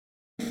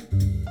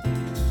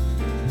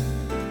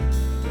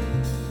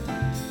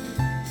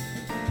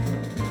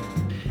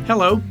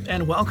Hello,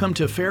 and welcome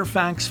to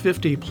Fairfax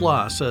 50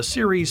 Plus, a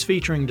series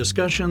featuring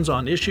discussions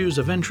on issues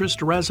of interest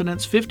to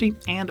residents 50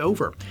 and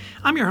over.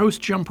 I'm your host,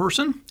 Jim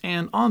Person,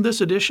 and on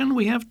this edition,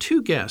 we have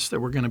two guests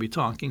that we're going to be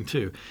talking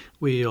to.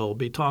 We'll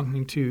be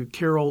talking to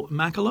Carol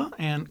Mackela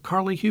and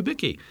Carly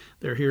Hubicki.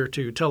 They're here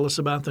to tell us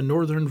about the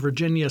Northern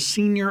Virginia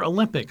Senior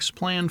Olympics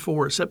planned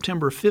for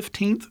September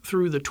 15th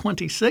through the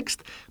 26th.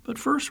 But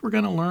first, we're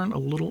going to learn a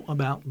little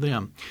about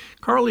them.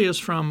 Carly is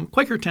from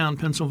Quakertown,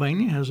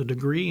 Pennsylvania, has a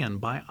degree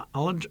in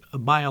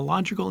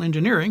biological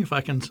engineering, if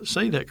I can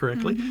say that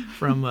correctly,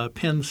 from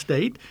Penn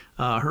State.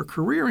 Her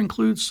career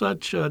includes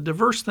such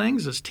diverse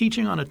things as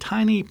teaching on a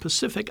tiny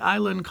Pacific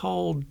island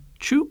called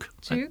Chuuk,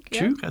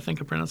 I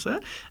think I pronounced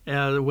that,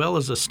 as well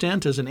as a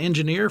stint as an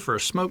engineer for a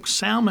smoked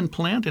salmon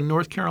plant in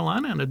North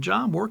Carolina and a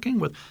job working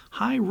with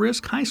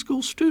high-risk high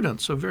school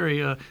students. A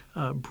very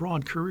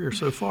broad career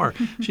so far.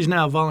 She's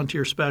now a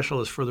volunteer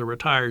specialist for the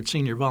Retired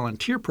Senior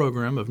Volunteer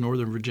Program of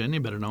Northern Virginia,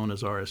 better known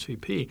as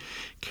RSVP.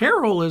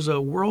 Carol is a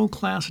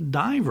world-class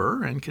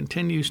diver and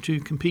continues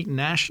to compete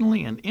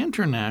nationally and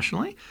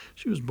internationally.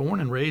 She was born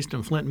and raised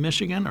in Flint,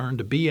 Michigan,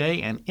 earned a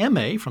BA and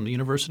MA from the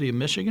University of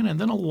Michigan, and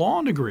then a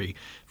law degree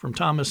from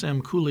Thomas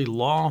M. Cooley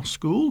Law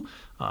School.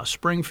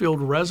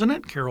 Springfield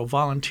resident, Carol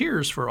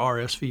volunteers for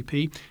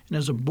RSVP and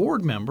is a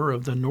board member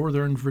of the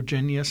Northern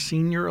Virginia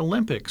Senior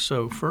Olympics.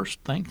 So first,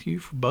 thank you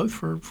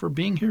for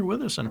being here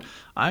with us. And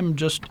I'm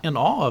just in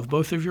awe of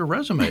both of your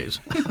resumes.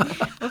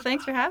 Well,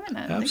 thanks for having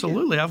us.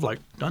 Absolutely. I've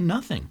done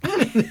nothing.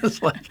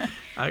 It's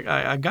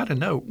I got to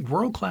know,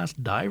 world-class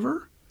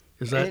diver?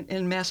 Is that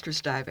in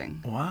master's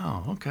diving?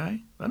 Wow.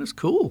 Okay. That is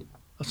cool.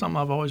 That's something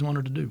I've always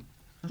wanted to do.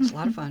 It's a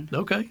lot of fun.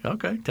 Okay.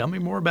 Tell me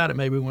more about it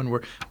maybe when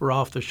we're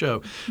off the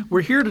show.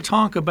 We're here to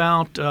talk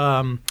about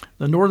the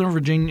Northern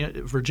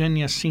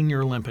Virginia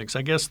Senior Olympics.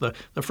 I guess the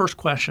first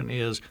question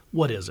is,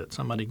 what is it?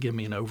 Somebody give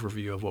me an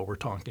overview of what we're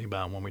talking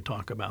about when we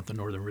talk about the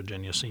Northern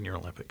Virginia Senior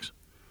Olympics.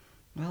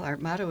 Well, our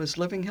motto is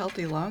Living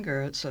Healthy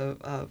Longer. It's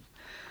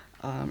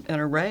an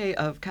array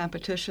of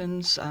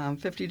competitions,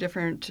 50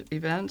 different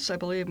events, I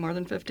believe, more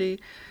than 50.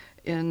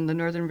 In the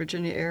Northern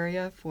Virginia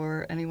area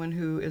for anyone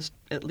who is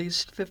at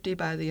least 50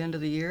 by the end of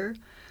the year.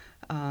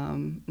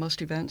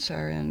 Most events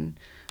are in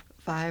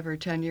 5 or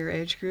 10-year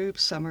age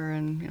groups. Some are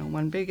in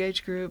one big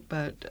age group,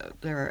 but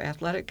there are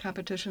athletic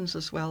competitions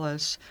as well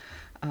as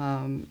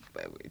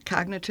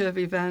cognitive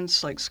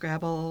events like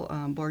Scrabble,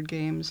 board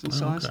games, and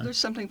so on. So there's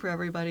something for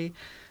everybody.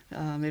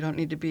 They don't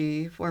need to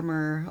be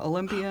former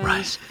Olympians.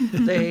 Right.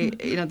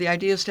 The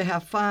idea is to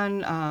have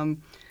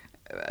fun.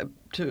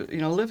 To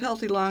live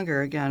healthy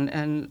longer again,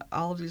 and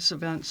all of these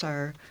events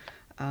are,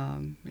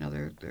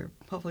 they're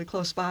hopefully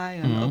close by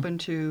and open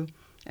to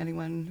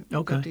anyone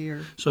 50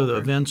 or So over. The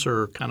events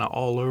are kind of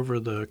all over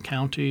the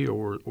county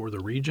or the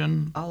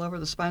region? All over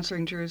the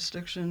sponsoring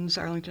jurisdictions: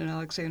 Arlington,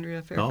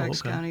 Alexandria,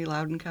 Fairfax County,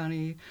 Loudoun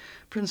County,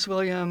 Prince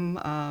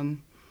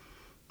William.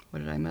 What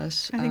did I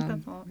miss? I think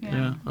that's all.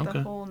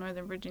 The whole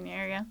Northern Virginia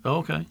area.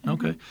 Okay.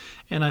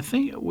 And I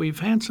think we've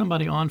had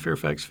somebody on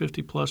Fairfax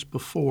 50 Plus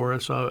before,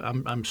 so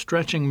I'm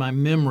stretching my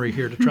memory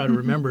here to try to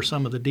remember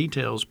some of the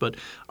details. But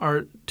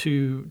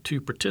to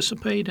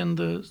participate in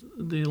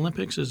the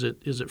Olympics, is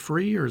it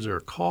free or is there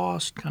a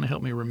cost? Kind of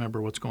help me remember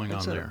what's going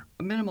on there.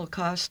 A minimal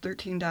cost,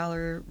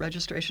 $13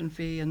 registration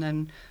fee, and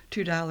then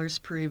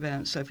 $2 per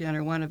event. So if you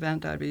enter one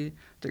event, that would be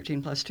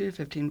 13 plus 2,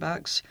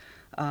 $15.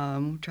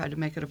 Tried to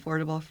make it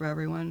affordable for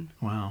everyone.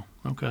 Wow.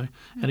 Okay.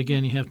 And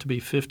again, you have to be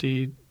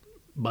 50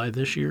 by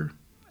this year?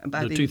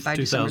 By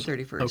December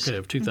 31st. Okay,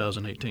 of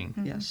 2018.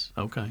 Mm-hmm. Yes.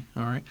 Okay.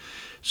 All right.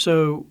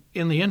 So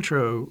in the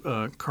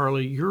intro,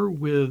 Carly, you're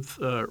with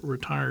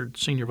Retired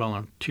Senior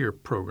Volunteer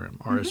Program,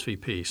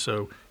 RSVP.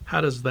 So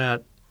how does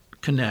that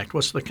connect?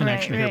 What's the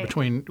connection here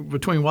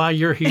between why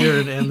you're here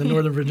and the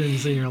Northern Virginia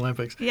Senior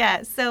Olympics?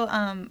 So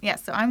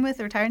I'm with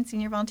the Retired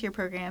Senior Volunteer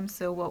Program.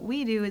 So what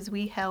we do is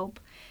we help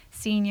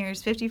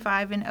seniors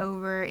 55 and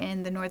over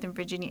in the Northern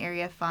Virginia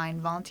area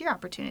find volunteer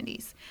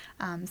opportunities.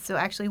 So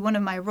actually one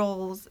of my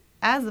roles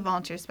as a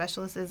volunteer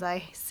specialist is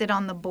I sit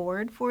on the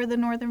board for the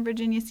Northern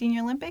Virginia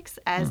Senior Olympics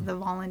as the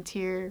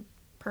volunteer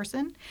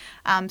person.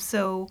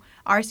 So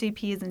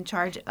RCP is in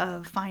charge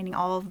of finding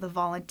all of the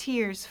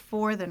volunteers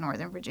for the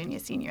Northern Virginia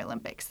Senior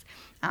Olympics.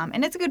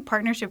 And it's a good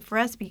partnership for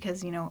us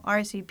because,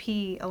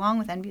 RSVP, along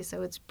with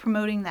NVSO, it's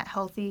promoting that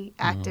healthy,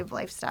 active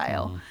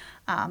lifestyle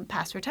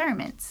past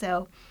retirement.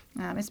 So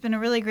it's been a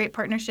really great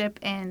partnership.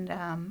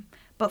 And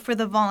but for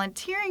the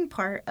volunteering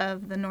part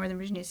of the Northern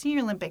Virginia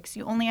Senior Olympics,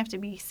 you only have to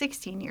be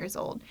 16 years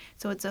old.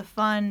 So it's a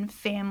fun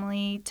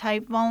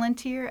family-type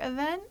volunteer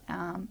event.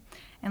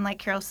 And like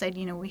Carol said,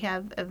 we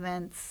have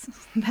events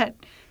that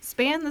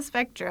span the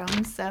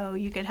spectrum. So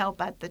you could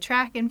help at the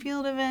track and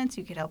field events.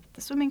 You could help with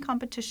the swimming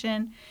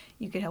competition.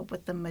 You could help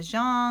with the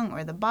mahjong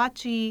or the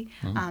bocce.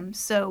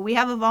 So we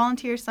have a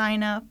volunteer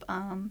sign up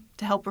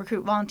to help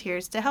recruit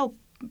volunteers to help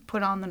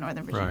put on the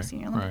Northern Virginia Right,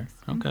 Senior right. Olympics.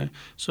 Okay.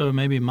 So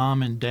maybe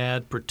mom and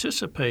dad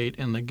participate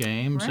in the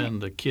games Right.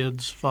 and the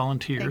kids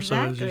volunteer. So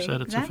as you Exactly,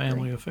 said, it's a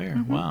family exactly.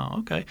 affair. Wow.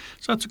 Okay.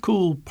 So that's a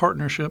cool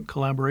partnership,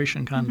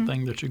 collaboration kind of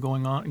thing that you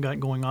got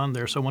going on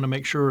there. So I want to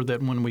make sure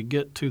that when we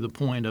get to the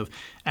point of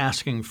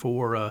asking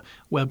for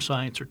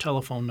websites or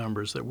telephone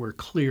numbers, that we're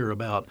clear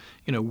about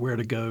where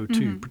to go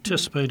to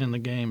participate in the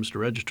games, to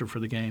register for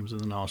the games,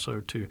 and then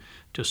also to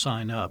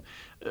sign up.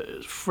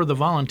 For the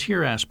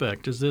volunteer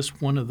aspect, is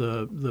this one of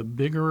the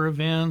bigger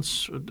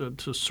events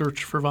to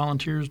search for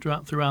volunteers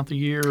throughout the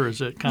year, or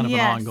is it kind of an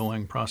Yes.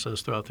 ongoing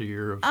process throughout the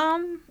year?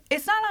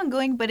 It's not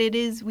ongoing, but it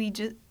is.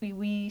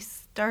 We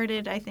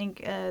started, I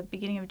think,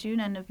 beginning of June,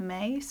 end of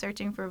May,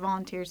 searching for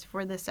volunteers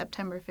for the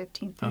September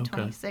 15th through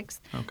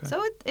 26th. Okay.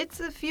 So it's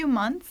a few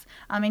months.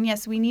 And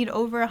yes, we need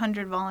over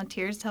 100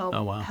 volunteers to help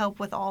Oh, wow. help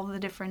with all the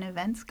different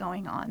events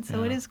going on.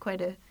 So it is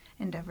quite a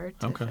endeavor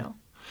to fill.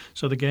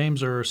 So the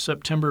games are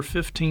September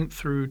 15th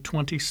through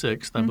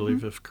 26th, I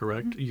believe, if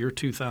correct, year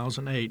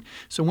 2008.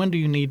 So when do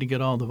you need to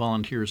get all the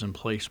volunteers in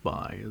place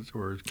by?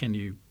 Or can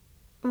you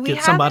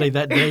get somebody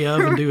that day of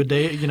and do a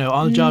day,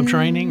 on-the-job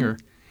training? Or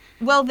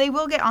Well, they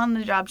will get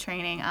on-the-job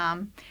training,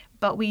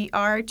 but we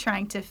are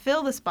trying to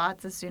fill the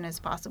spots as soon as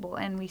possible.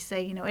 And we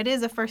say, it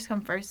is a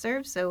first-come,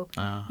 first-serve, so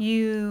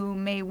you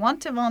may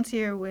want to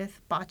volunteer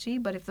with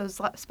bocce, but if those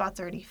spots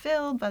are already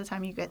filled by the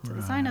time you get to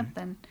the sign-up,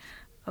 then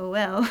oh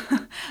well.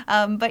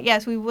 But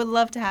yes, we would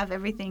love to have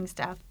everything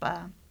staffed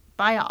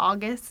by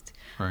August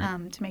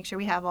to make sure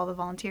we have all the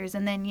volunteers.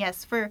 And then,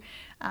 yes, for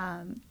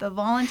the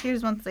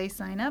volunteers, once they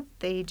sign up,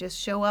 they just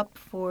show up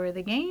for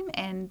the game,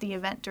 and the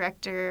event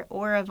director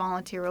or a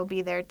volunteer will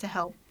be there to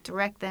help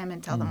direct them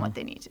and tell them what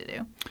they need to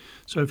do.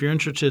 So if you're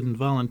interested in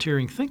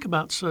volunteering, think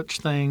about such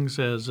things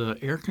as an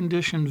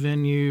air-conditioned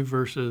venue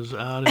versus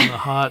out in the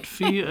hot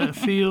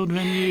field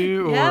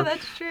venue. Or, Yeah,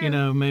 that's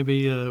true.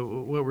 Maybe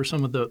what were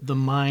some of the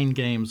mind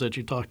games that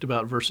you talked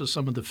about versus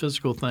some of the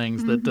physical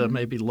things that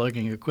may be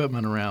lugging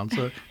equipment around.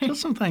 So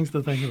just some things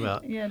to think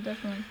about. Yeah,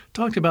 definitely.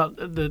 Talked about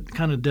the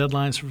kind of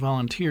deadlines for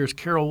volunteers.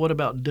 Carol, what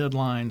about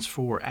deadlines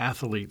for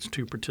athletes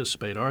to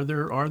participate? Are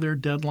there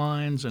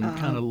deadlines, and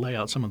kind of lay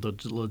out some of the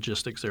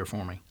logistics there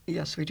for me?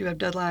 Yes, we do have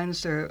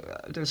deadlines.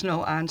 There's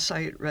no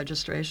on-site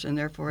registration.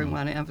 Therefore, we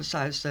want to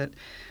emphasize that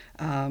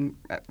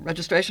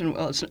registration,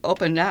 well, it's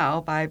open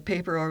now by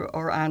paper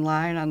or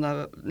online on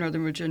the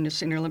Northern Virginia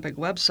Senior Olympic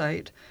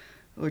website,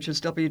 which is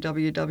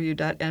www.nvso.us.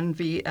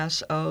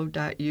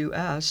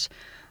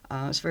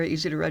 It's very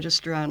easy to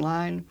register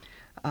online.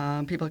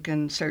 People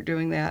can start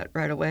doing that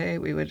right away.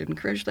 We would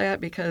encourage that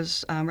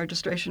because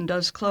registration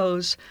does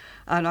close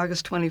on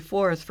August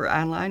 24th for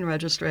online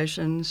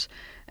registrations.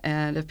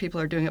 And if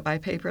people are doing it by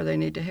paper, they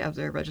need to have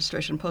their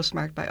registration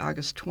postmarked by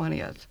August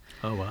 20th.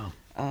 Oh, wow.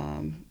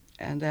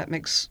 And that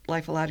makes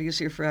life a lot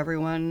easier for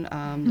everyone.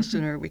 The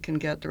sooner we can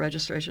get the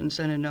registrations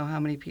in and know how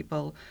many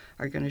people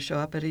are going to show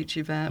up at each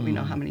event. We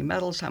know how many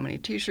medals, how many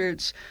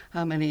T-shirts,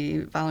 how many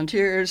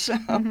volunteers.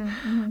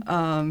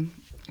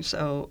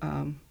 So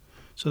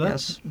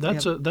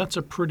that's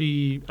a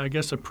pretty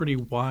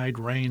wide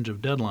range of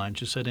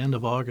deadlines. You said end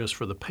of August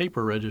for the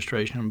paper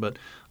registration, but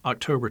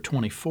October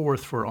 24th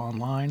for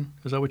online.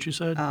 Is that what you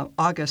said?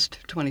 August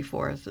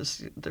 24th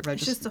is the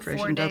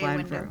registration deadline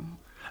window. for.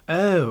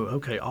 Oh,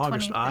 okay.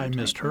 August. I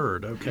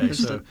misheard. Okay,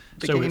 so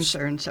the games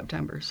are in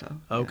September. So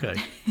okay,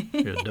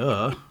 yeah,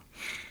 duh.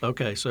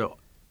 Okay, so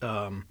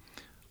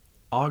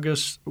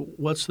August.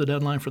 What's the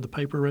deadline for the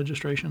paper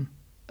registration?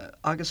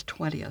 August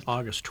 20th.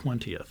 August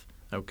 20th.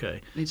 Okay.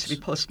 It needs to be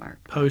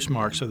postmarked.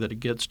 Postmarked so that it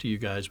gets to you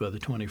guys by the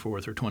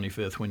 24th or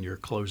 25th when you're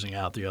closing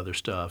out the other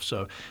stuff.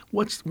 So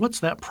what's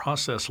that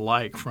process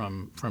like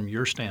from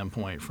your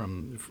standpoint,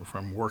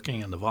 from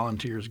working and the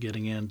volunteers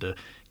getting in to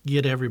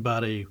get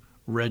everybody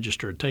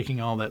registered, taking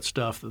all that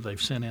stuff that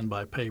they've sent in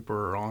by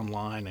paper or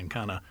online and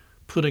kind of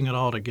putting it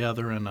all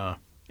together in a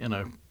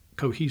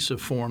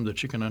cohesive form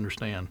that you can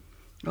understand?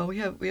 Well, we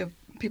have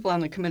people on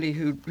the committee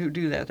who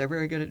do that. They're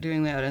very good at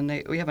doing that, and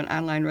we have an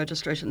online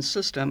registration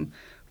system,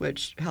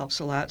 which helps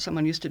a lot.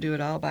 Someone used to do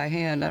it all by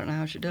hand. I don't know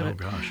how she did it. Oh,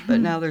 gosh. But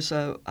now there's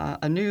a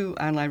new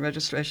online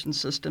registration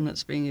system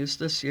that's being used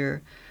this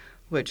year,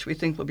 which we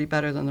think will be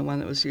better than the one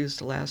that was used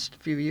the last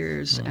few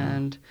years.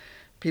 And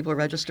people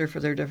register for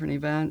their different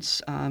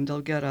events.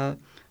 They'll get a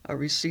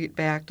receipt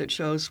back that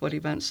shows what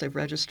events they've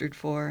registered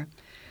for.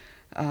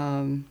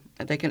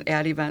 They can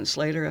add events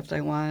later if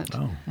they want.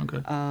 Oh,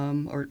 okay.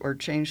 Or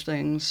change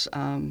things,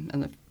 and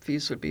the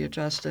fees would be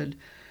adjusted.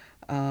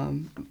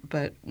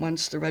 But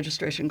once the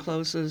registration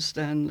closes,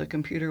 then the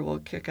computer will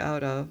kick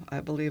out I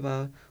believe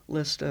a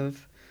list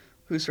of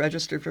who's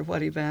registered for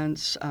what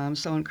events.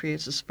 Someone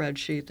creates a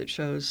spreadsheet that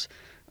shows,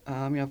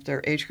 if there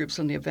are age groups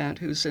in the event,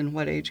 who's in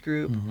what age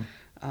group.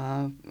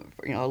 A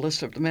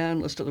list of the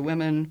men, list of the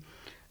women.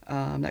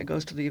 That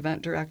goes to the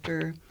event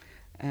director,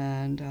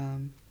 and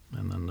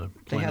then the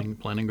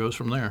planning goes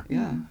from there.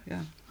 Yeah.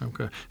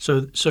 Okay.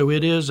 So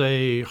it is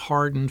a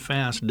hard and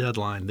fast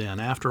deadline then.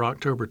 After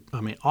August,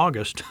 I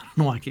don't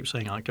know why I keep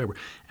saying October.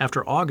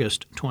 After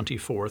August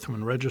 24th,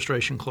 when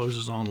registration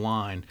closes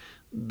online,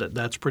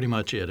 that's pretty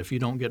much it. If you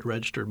don't get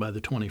registered by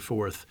the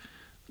 24th,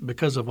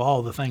 because of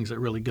all the things that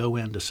really go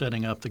into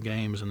setting up the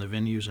games and the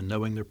venues and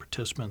knowing the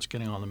participants,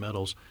 getting on the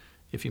medals,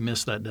 if you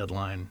miss that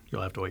deadline,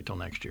 you'll have to wait till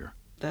next year.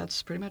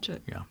 That's pretty much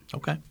it. Yeah.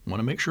 Okay. Want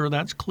to make sure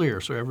that's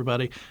clear. So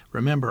everybody,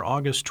 remember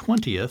August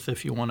 20th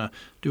if you want to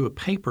do a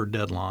paper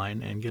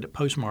deadline and get it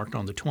postmarked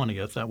on the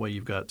 20th. That way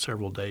you've got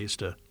several days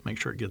to make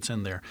sure it gets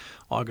in there.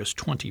 August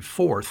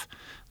 24th,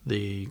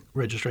 the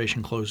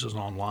registration closes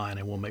online,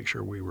 and we'll make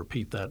sure we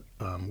repeat that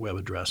web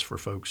address for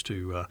folks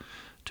to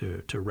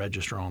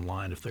register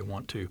online if they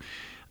want to.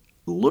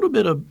 A little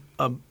bit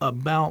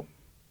about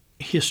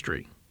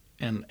history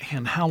and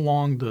how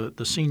long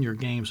the senior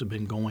games have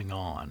been going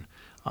on.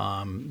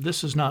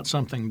 This is not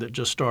something that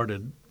just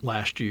started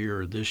last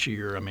year or this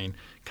year. I mean,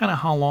 kind of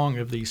how long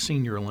have these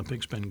Senior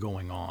Olympics been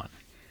going on?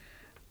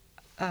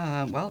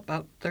 Well,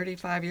 about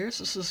 35 years.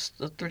 This is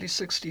the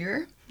 36th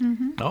year.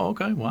 Mm-hmm. Oh,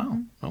 okay. Wow.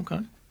 Okay.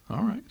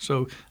 All right.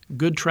 So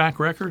good track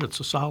record. It's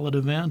a solid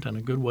event and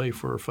a good way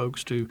for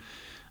folks to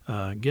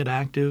get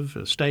active,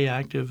 stay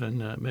active,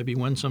 and maybe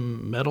win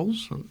some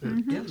medals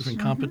in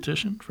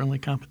competition, friendly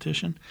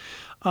competition.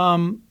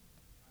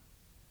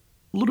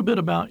 A little bit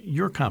about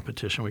your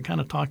competition. We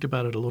kind of talked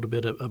about it a little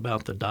bit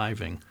about the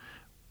diving.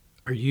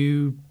 Are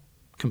you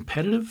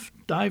competitive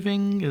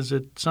diving? Is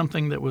it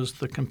something that was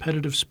the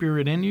competitive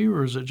spirit in you,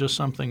 or is it just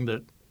something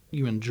that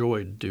you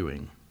enjoyed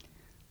doing?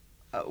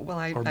 Well,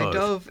 I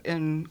dove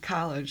in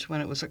college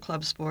when it was a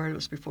club sport. It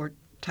was before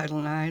Title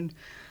IX.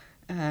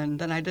 And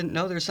then I didn't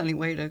know there's any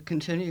way to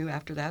continue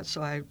after that,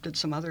 so I did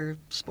some other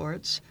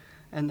sports.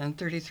 And then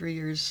 33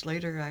 years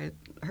later, I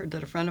heard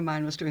that a friend of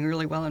mine was doing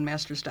really well in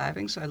master's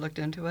diving, so I looked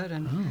into it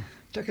and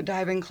took a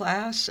diving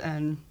class,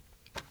 and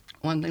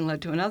one thing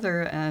led to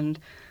another, and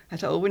I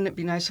thought, wouldn't it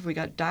be nice if we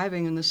got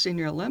diving in the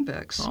Senior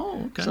Olympics?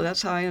 Oh, okay. So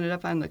that's how I ended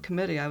up on the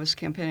committee. I was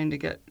campaigning to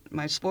get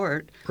my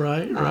sport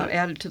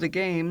added to the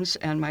games,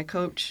 and my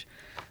coach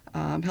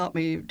helped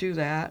me do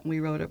that.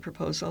 We wrote a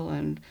proposal,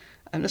 and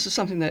this is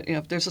something that,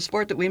 if there's a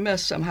sport that we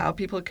miss somehow,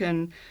 people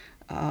can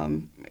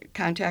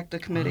contact the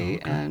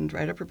committee and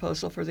write a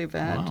proposal for the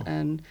event,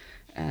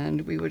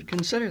 and we would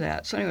consider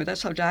that. So anyway,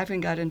 that's how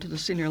diving got into the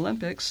Senior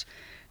Olympics.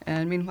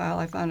 And meanwhile,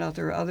 I found out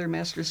there were other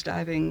masters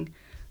diving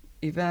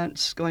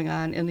events going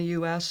on in the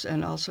U.S.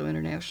 and also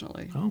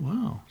internationally. Oh,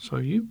 wow. So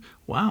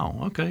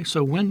okay.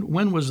 So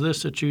when was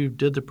this that you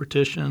did the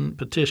petition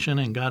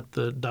and got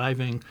the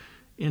diving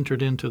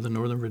entered into the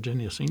Northern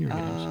Virginia Senior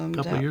Games? A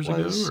couple of years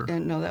ago?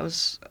 No, that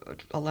was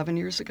 11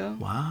 years ago.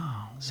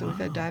 Wow. So we've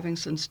had diving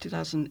since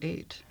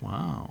 2008.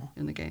 Wow.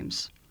 In the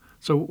games.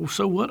 So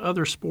what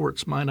other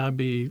sports might I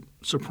be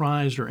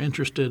surprised or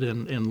interested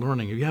in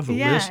learning? You have a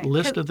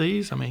list of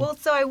these? I mean, well,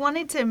 so I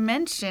wanted to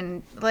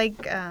mention,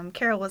 like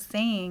Carol was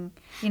saying,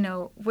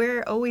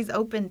 we're always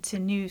open to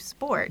new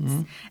sports.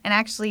 Mm-hmm. And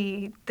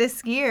actually,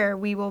 this year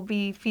we will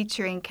be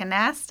featuring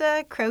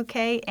canasta,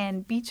 croquet,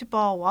 and beach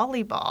ball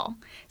volleyball.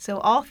 So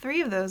all three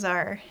of those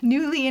are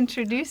newly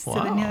introduced to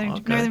the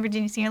Northern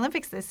Virginia Senior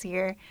Olympics this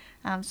year.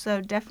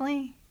 So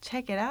definitely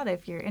check it out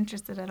if you're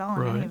interested at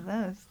all in any of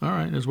those. All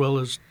right, as well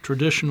as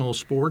traditional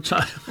sports.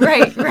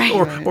 right.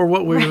 Or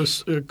what we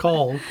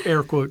call,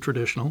 air quote,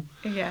 traditional.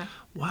 Yeah.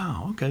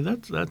 Wow, okay,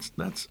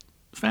 that's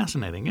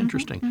fascinating,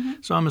 interesting. Mm-hmm.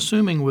 So I'm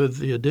assuming with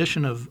the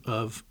addition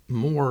of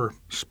more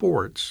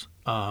sports,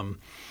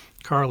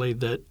 Carly,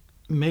 that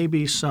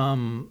maybe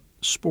some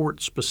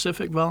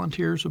sport-specific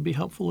volunteers would be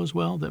helpful as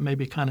well, that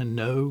maybe kind of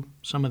know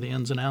some of the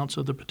ins and outs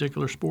of the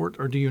particular sport,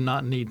 or do you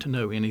not need to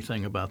know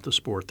anything about the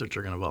sport that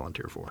you're going to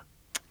volunteer for?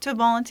 To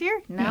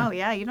volunteer? No,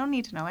 you don't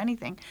need to know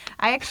anything.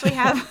 I actually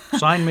have...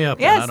 Sign me up.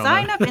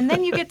 Sign up, and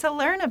then you get to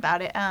learn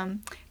about it.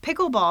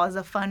 Pickleball is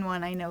a fun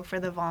one, I know,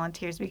 for the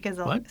volunteers, because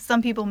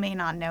some people may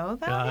not know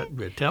about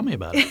it. Tell me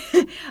about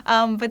it.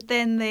 But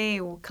then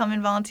they will come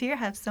and volunteer,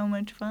 have so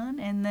much fun,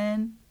 and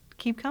then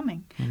keep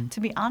coming. Mm-hmm. To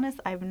be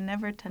honest, I've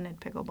never attended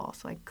pickleball,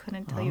 so I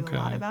couldn't tell you a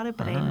lot about it,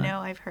 but I know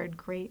I've heard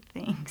great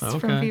things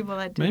from people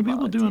that do Maybe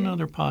volunteer. We'll do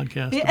another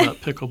podcast about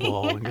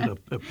pickleball and get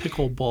a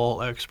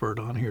pickleball expert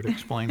on here to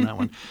explain that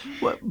one.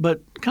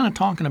 But kind of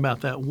talking about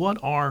that, what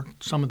are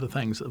some of the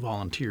things that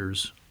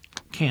volunteers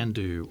can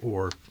do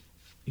or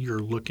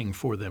you're looking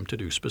for them to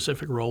do?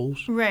 Specific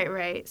roles?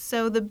 Right.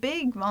 So the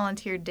big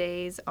volunteer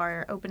days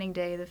are opening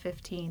day, the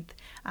 15th,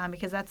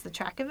 because that's the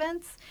track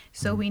events.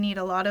 So we need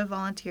a lot of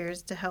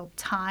volunteers to help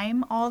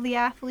time all the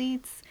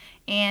athletes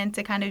and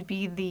to kind of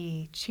be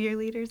the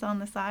cheerleaders on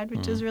the side,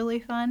 which is really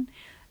fun.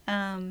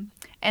 And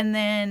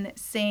then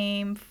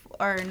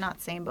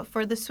but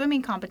for the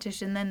swimming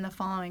competition, then the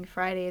following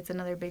Friday, it's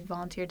another big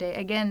volunteer day.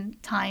 Again,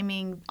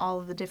 timing all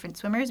of the different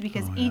swimmers,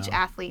 because each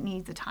athlete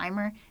needs a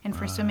timer. And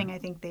for swimming, I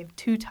think they have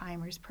 2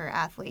 timers per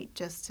athlete,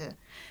 just to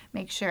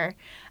make sure.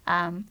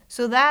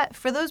 So that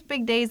for those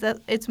big days,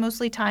 it's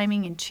mostly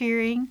timing and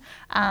cheering.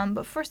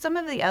 But for some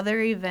of the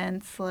other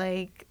events,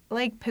 like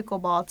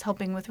pickleball, it's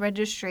helping with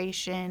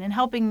registration and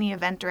helping the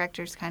event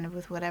directors kind of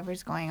with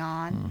whatever's going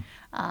on.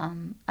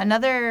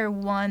 Another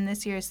one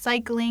this year is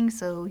cycling.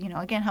 So,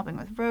 again, helping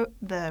with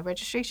the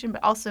registration,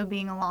 but also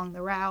being along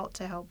the route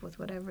to help with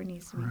whatever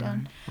needs to be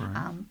done.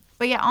 Right.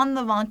 But yeah, on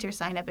the volunteer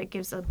sign-up, it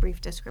gives a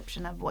brief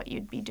description of what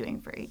you'd be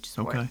doing for each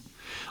sport. Okay.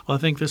 Well, I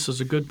think this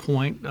is a good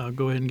point. I'll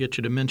go ahead and get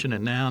you to mention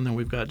it now, and then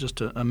we've got just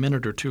a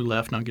minute or two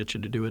left, and I'll get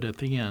you to do it at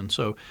the end.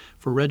 So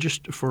for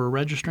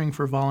registering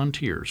for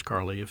volunteers,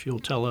 Carly, if you'll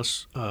tell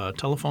us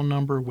telephone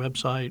number,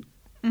 website,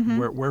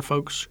 where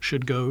folks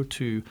should go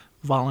to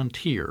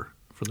volunteer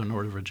for the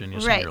Northern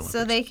Virginia Senior Olympics.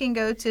 So they can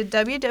go to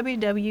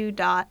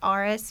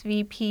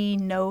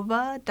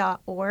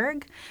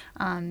www.rsvpnova.org.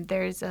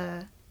 There's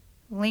a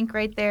link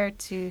right there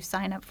to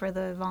sign up for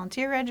the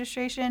volunteer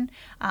registration.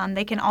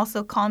 They can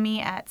also call me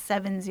at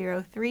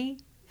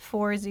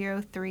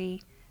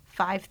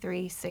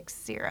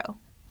 703-403-5360.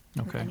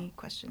 Okay. Any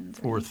questions?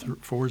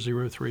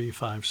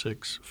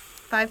 403-56...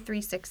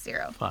 5360.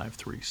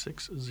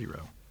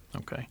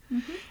 Okay.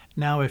 Mm-hmm.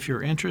 Now, if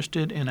you're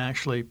interested in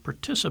actually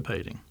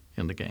participating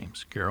in the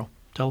games, Carol,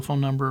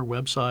 telephone number,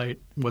 website,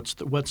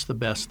 what's the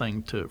best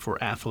thing for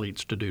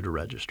athletes to do to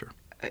register?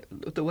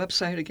 The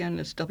website, again,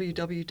 is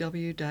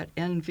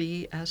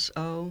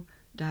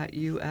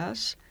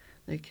www.nvso.us.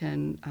 They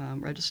can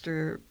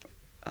register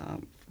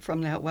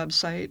from that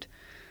website.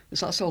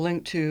 There's also a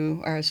link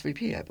to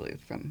RSVP, I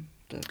believe, from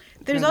the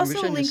There's Northern also a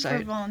Virginia link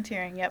site. for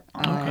volunteering,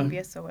 on the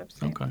NVSO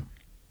website. Okay.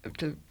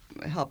 To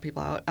help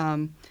people out.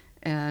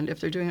 And if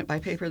they're doing it by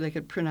paper, they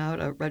could print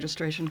out a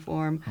registration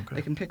form. Okay.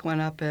 They can pick one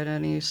up at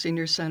any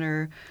senior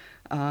center,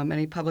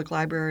 any public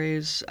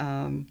libraries,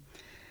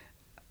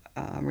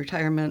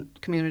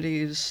 retirement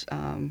communities,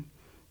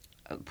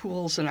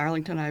 pools in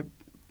Arlington. I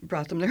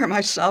brought them there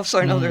myself, so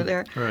I know they're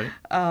there. Right.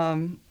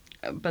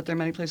 But there are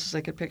many places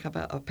they could pick up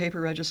a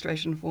paper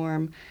registration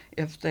form.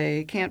 If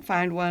they can't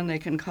find one, they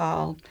can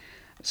call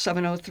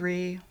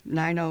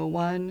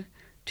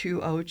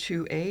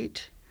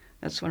 703-901-2028.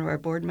 That's one of our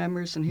board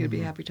members, and he would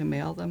be happy to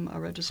mail them a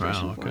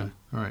registration Wow, okay. form.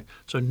 All right.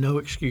 So no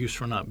excuse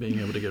for not being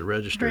able to get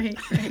registered.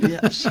 Right.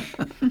 Yes.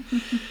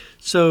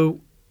 So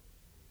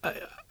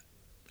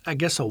I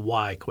guess a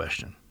why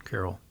question,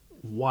 Carol.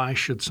 Why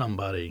should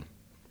somebody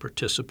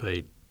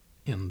participate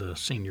in the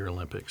Senior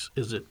Olympics?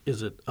 Is it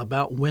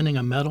about winning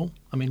a medal?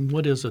 I mean,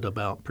 what is it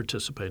about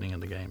participating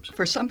in the games?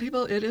 For some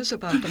people, it is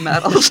about the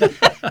medals.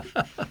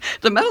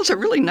 The medals are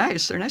really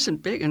nice. They're nice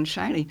and big and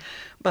shiny.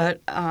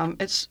 But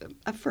it's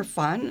for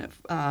fun,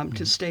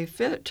 to stay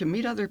fit, to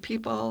meet other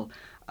people.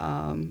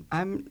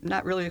 I'm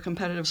not really a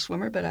competitive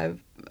swimmer, but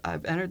I've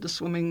entered the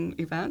swimming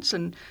events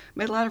and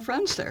made a lot of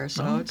friends there.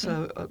 So it's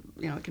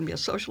it can be a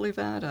social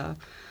event,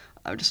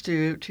 just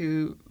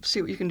to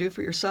see what you can do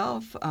for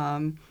yourself.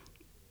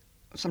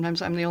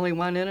 Sometimes I'm the only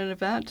one in an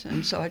event,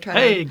 and so I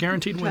try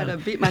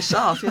to beat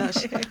myself.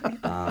 Yes,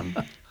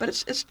 but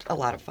it's a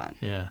lot of fun.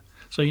 Yeah.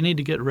 So you need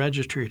to get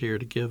registered here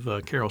to give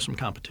Carol some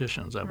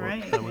competitions. Is that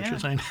what you're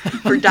saying?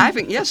 For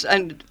diving, yes.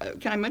 And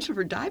can I mention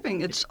for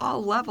diving, it's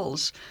all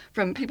levels,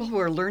 from people who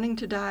are learning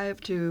to dive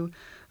to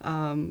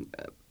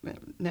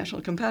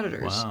national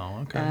competitors.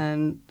 Wow. Okay.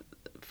 And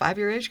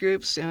 5-year age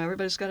groups,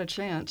 everybody's got a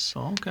chance.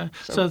 Oh, okay.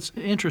 So it's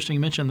interesting.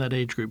 You mentioned that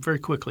age group very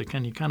quickly.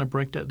 Can you kind of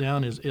break that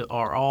down?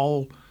 Are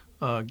all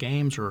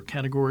games or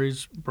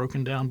categories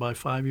broken down by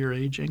 5-year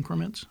age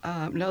increments?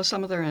 No,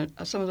 some of them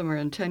are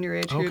in 10-year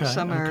age groups. Okay,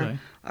 Some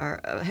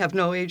have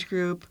no age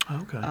group.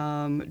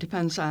 Okay.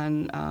 Depends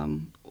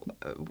on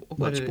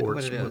what sport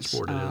it is,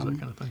 that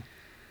kind of thing.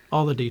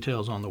 All the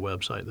details on the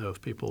website, though,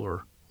 if people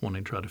are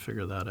wanting to try to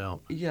figure that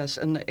out. Yes,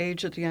 and the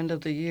age at the end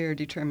of the year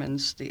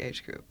determines the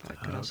age group. I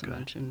could also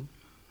mention.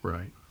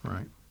 Right.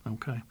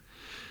 Okay.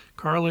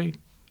 Carly,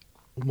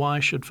 why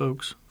should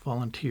folks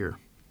volunteer?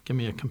 Give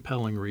me a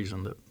compelling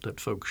reason that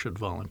folks should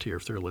volunteer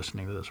if they're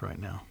listening to this right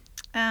now.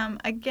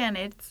 Again,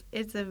 it's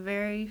a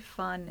very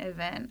fun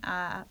event.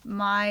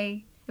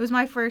 It was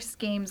my first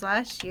games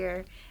last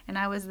year, and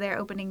I was there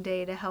opening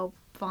day to help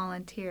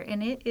volunteer,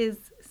 and it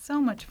is so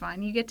much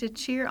fun. You get to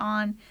cheer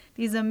on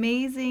these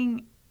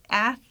amazing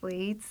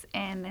athletes,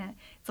 and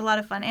it's a lot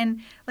of fun.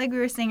 And like we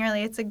were saying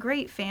earlier, it's a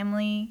great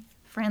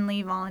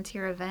family-friendly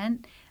volunteer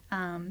event.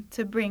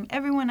 To bring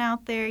everyone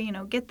out there,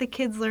 get the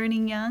kids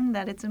learning young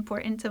that it's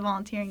important to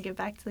volunteer and give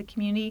back to the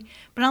community.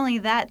 But not only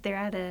that, they're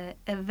at an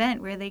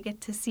event where they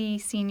get to see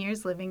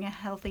seniors living a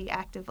healthy,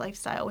 active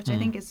lifestyle, which I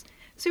think is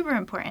super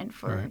important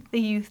for the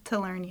youth to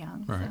learn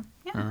young. Right. So,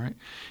 yeah. All right.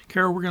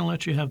 Carol, we're going to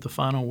let you have the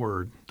final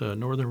word. The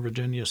Northern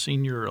Virginia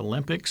Senior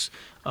Olympics.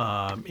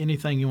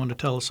 Anything you want to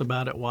tell us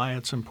about it, why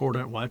it's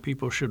important, why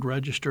people should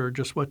register,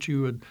 just what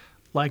you would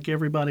like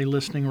everybody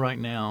listening right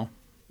now.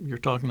 You're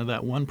talking to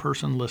that one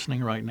person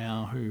listening right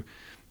now who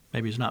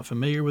maybe is not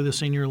familiar with the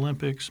Senior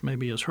Olympics,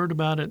 maybe has heard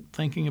about it,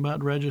 thinking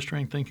about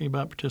registering, thinking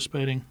about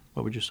participating.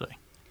 What would you say?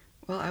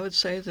 Well, I would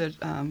say that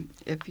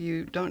if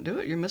you don't do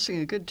it, you're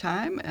missing a good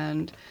time,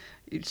 and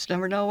you just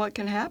never know what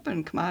can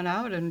happen. Come on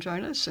out and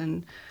join us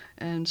and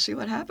see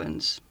what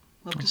happens.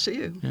 Hope to see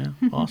you. Yeah,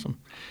 awesome.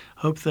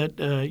 Hope that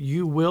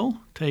you will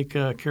take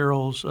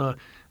Carol's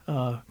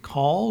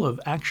call of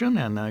action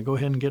and go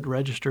ahead and get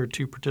registered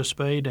to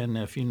participate. And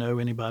if you know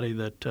anybody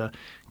that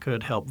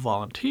could help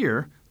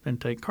volunteer, then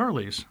take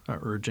Carly's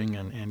urging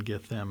and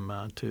get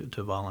them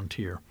to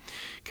volunteer.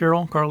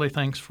 Carly,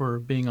 thanks for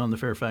being on the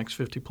Fairfax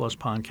 50 Plus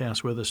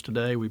podcast with us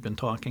today. We've been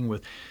talking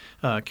with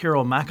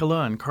Carol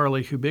Mackela and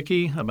Carly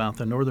Hubicki about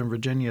the Northern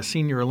Virginia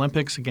Senior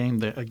Olympics.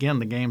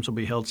 The games will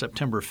be held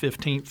September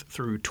 15th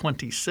through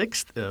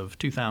 26th of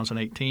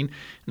 2018.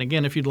 And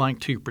again, if you'd like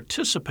to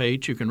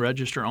participate, you can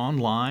register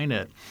online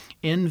at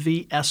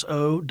nvso.us.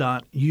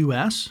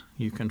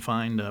 You can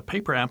find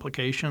paper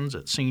applications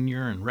at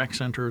senior and rec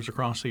centers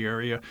across the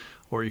area,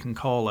 or you can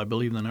call, I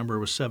believe the number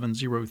was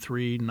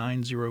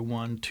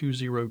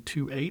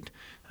 703-901-2028.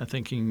 I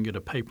think you can get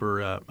a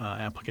paper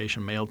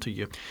application mailed to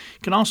you.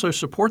 You can also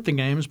support the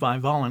games by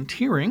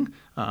volunteering.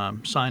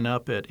 Sign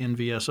up at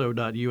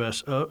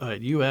nvso.us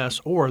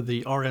or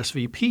the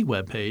RSVP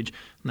webpage,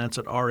 and that's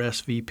at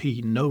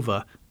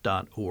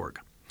rsvpnova.org.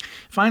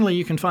 Finally,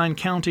 you can find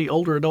county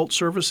older adult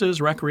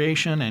services,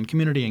 recreation, and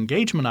community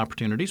engagement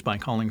opportunities by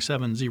calling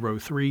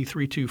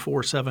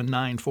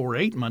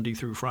 703-324-7948 Monday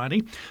through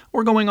Friday,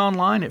 or going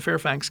online at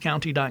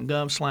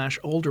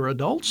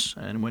fairfaxcounty.gov/olderadults.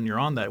 And when you're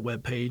on that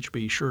webpage,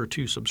 be sure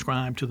to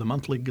subscribe to the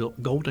monthly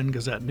Golden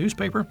Gazette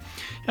newspaper,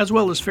 as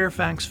well as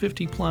Fairfax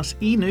 50 Plus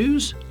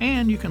e-news,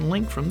 and you can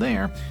link from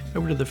there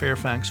over to the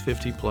Fairfax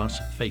 50 Plus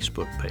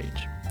Facebook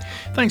page.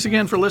 Thanks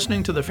again for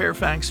listening to the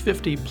Fairfax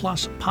 50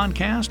 Plus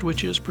podcast,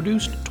 which is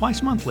produced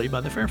twice monthly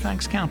by the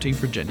Fairfax County,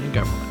 Virginia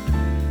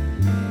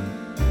government.